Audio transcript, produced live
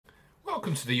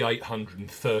Welcome to the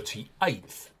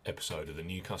 838th episode of the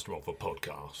New Customer Offer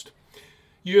podcast.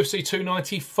 UFC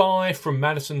 295 from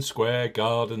Madison Square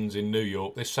Gardens in New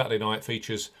York. This Saturday night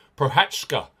features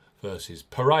Prochazka versus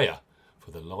Pereira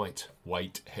for the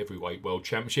lightweight heavyweight world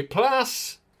championship.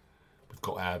 Plus, we've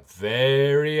got our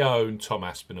very own Tom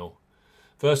Aspinall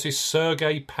versus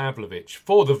Sergey Pavlovich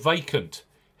for the vacant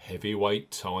heavyweight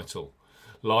title.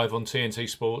 Live on TNT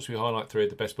Sports, we highlight three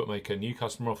of the best bookmaker new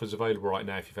customer offers available right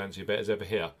now if you fancy a bet as ever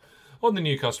here. On the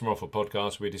New Customer Offer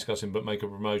podcast, we're discussing bookmaker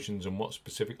promotions and what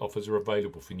specific offers are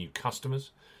available for new customers.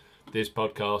 This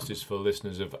podcast is for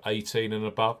listeners of 18 and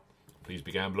above. Please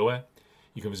be gamble aware.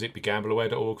 You can visit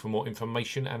begambleaware.org for more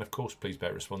information. And of course, please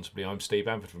bet responsibly. I'm Steve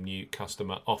Bamford from New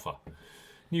Customer Offer.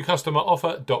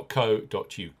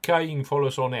 newcustomeroffer.co.uk. You can follow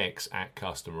us on X at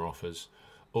Customer Offers.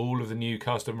 All of the new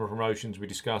customer promotions we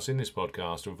discuss in this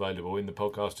podcast are available in the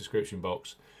podcast description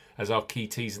box as our key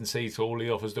T's and C's to all the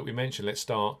offers that we mentioned. Let's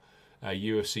start our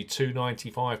UFC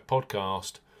 295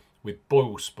 podcast with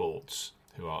Boyle Sports,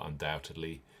 who are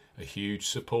undoubtedly a huge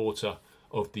supporter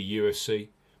of the UFC,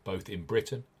 both in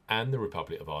Britain and the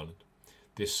Republic of Ireland.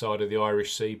 This side of the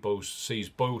Irish Sea sees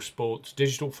Boyle Sports'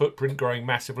 digital footprint growing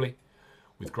massively,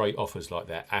 with great offers like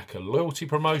their ACCA loyalty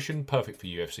promotion, perfect for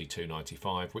UFC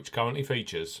 295, which currently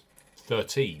features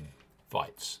 13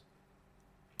 fights.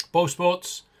 Boyle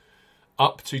Sports,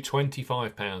 up to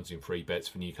 £25 in free bets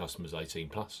for new customers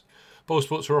 18+. Boyle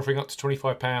Sports are offering up to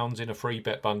 £25 in a free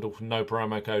bet bundle. No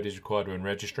promo code is required when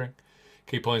registering.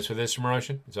 Key points for this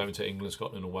promotion: it's open to England,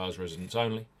 Scotland and Wales residents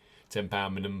only. £10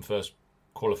 minimum first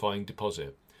qualifying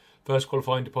deposit. First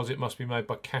qualifying deposit must be made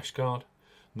by cash card.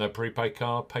 No prepaid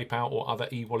card, PayPal or other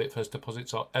e-wallet first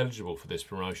deposits are eligible for this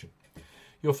promotion.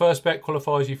 Your first bet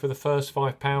qualifies you for the first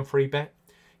 £5 free bet.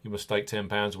 You must stake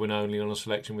 £10 win only on a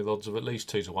selection with odds of at least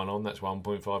 2 to 1 on. That's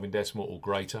 1.5 in decimal or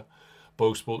greater.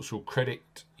 Boyle Sports will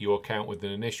credit your account with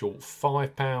an initial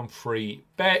 £5 free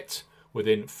bet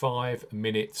within 5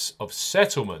 minutes of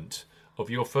settlement of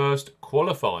your first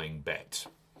qualifying bet.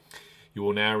 You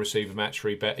will now receive a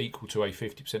match-free bet equal to a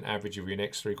 50% average of your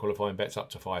next 3 qualifying bets up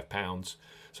to £5.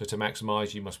 So to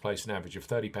maximise, you must place an average of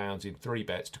 £30 in 3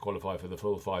 bets to qualify for the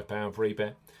full £5 free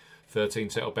bet. 13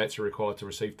 settled bets are required to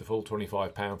receive the full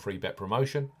 £25 free bet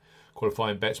promotion.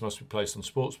 Qualifying bets must be placed on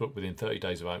Sportsbook within 30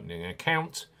 days of opening an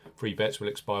account. Free bets will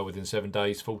expire within 7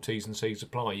 days. Full T's and C's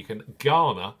apply. You can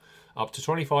garner up to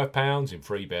 £25 in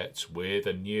free bets with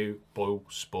a new Boyle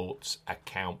Sports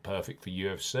account, perfect for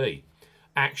UFC.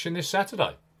 Action this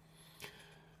Saturday.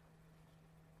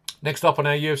 Next up on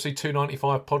our UFC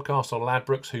 295 podcast are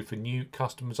Ladbrokes, who for new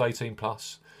customers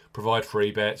 18+, provide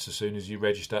free bets as soon as you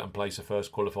register and place a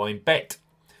first qualifying bet.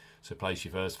 So place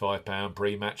your first £5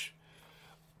 pre-match.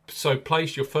 So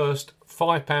place your first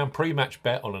 £5 pre-match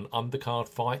bet on an undercard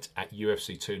fight at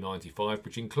UFC 295,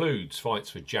 which includes fights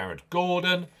for Jared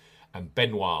Gordon and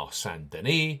Benoit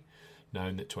Saint-Denis.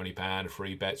 Known that £20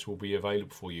 free bets will be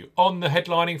available for you on the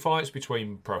headlining fights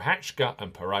between Prochazka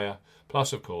and Pereira,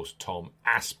 plus of course Tom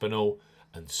Aspinall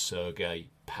and Sergey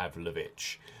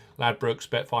Pavlovich. Ladbrokes,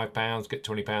 bet £5, get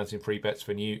 £20 in free bets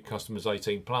for new customers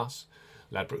 18+.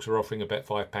 Ladbrokes are offering a bet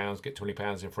 £5, get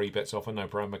 £20 in free bets offer. No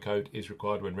promo code is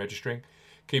required when registering.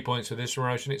 Key points for this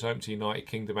promotion: it's open to United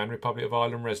Kingdom and Republic of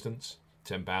Ireland residents.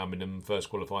 £10 minimum first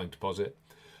qualifying deposit.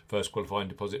 First qualifying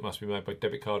deposit must be made by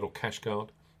debit card or cash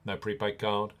card. No prepaid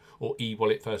card or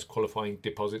e-wallet first qualifying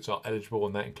deposits are eligible,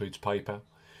 and that includes PayPal.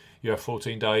 You have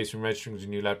 14 days from registering as a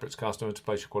new Ladbrokes customer to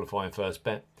place your qualifying first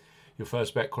bet. Your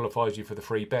first bet qualifies you for the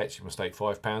free bets. You must stake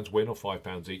 £5 win or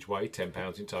 £5 each way,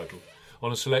 £10 in total,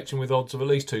 on a selection with odds of at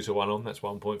least 2 to 1 on. That's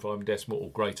 1.5 in decimal or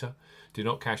greater. Do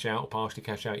not cash out or partially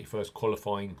cash out your first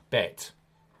qualifying bet.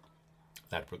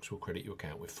 Ladbrokes will credit your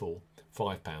account with full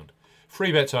 £5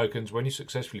 free bet tokens when you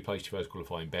successfully place your first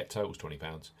qualifying bet. Totals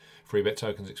 £20. Free bet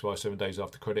tokens expire 7 days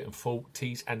after credit, and full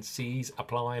T's and C's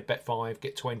apply. Bet 5,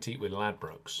 get 20 with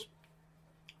Ladbrokes.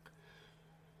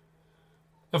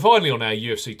 And finally, on our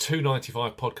UFC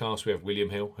 295 podcast, we have William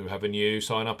Hill, who have a new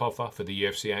sign-up offer for the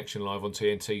UFC action live on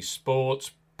TNT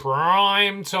Sports.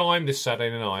 Prime time this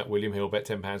Saturday night. William Hill, bet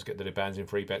 £10, get £30 in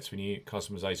free bets for new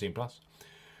customers 18+.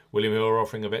 William Hill are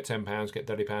offering a bet £10, get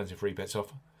 £30 in free bets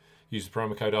offer. Use the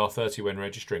promo code R30 when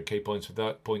registering. Key points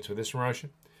for this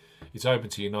promotion: it's open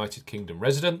to United Kingdom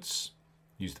residents.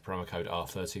 Use the promo code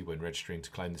R30 when registering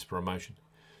to claim this promotion.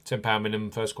 £10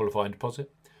 minimum first qualifying deposit.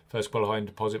 First qualifying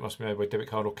deposit must be made by debit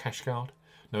card or cash card.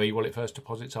 No e-wallet first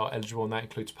deposits are eligible, and that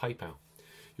includes PayPal.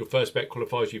 Your first bet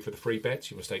qualifies you for the free bets.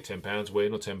 You must stake £10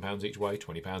 win or £10 each way,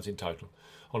 £20 in total,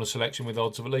 on a selection with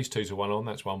odds of at least 2 to 1 on.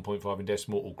 That's 1.5 in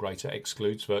decimal or greater.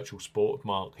 Excludes virtual sport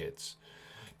markets.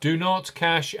 Do not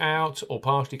cash out or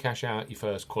partially cash out your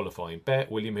first qualifying bet.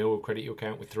 William Hill will credit your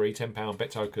account with three £10 bet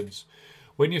tokens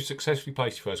when you've successfully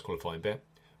placed your first qualifying bet.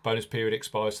 Bonus period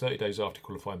expires 30 days after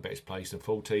qualifying bet is placed and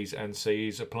full T's and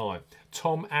C's apply.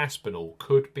 Tom Aspinall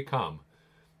could become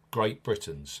Great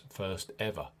Britain's first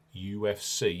ever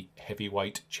UFC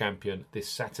heavyweight champion this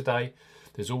Saturday.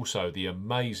 There's also the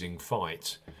amazing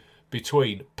fight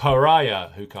between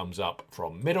Pariah, who comes up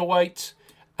from middleweight,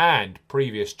 and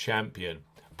previous champion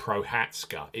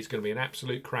Prohatska. It's going to be an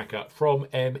absolute cracker from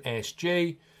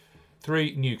MSG.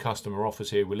 3 new customer offers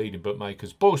here with leading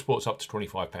bookmakers. Boyle Sports up to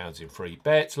 £25 in free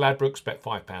bets. Ladbrokes bet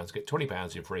 £5, get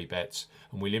 £20 in free bets.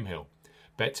 And William Hill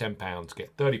bet £10,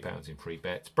 get £30 in free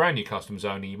bets. Brand new customers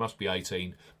only. You must be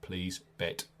 18. Please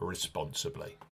bet responsibly.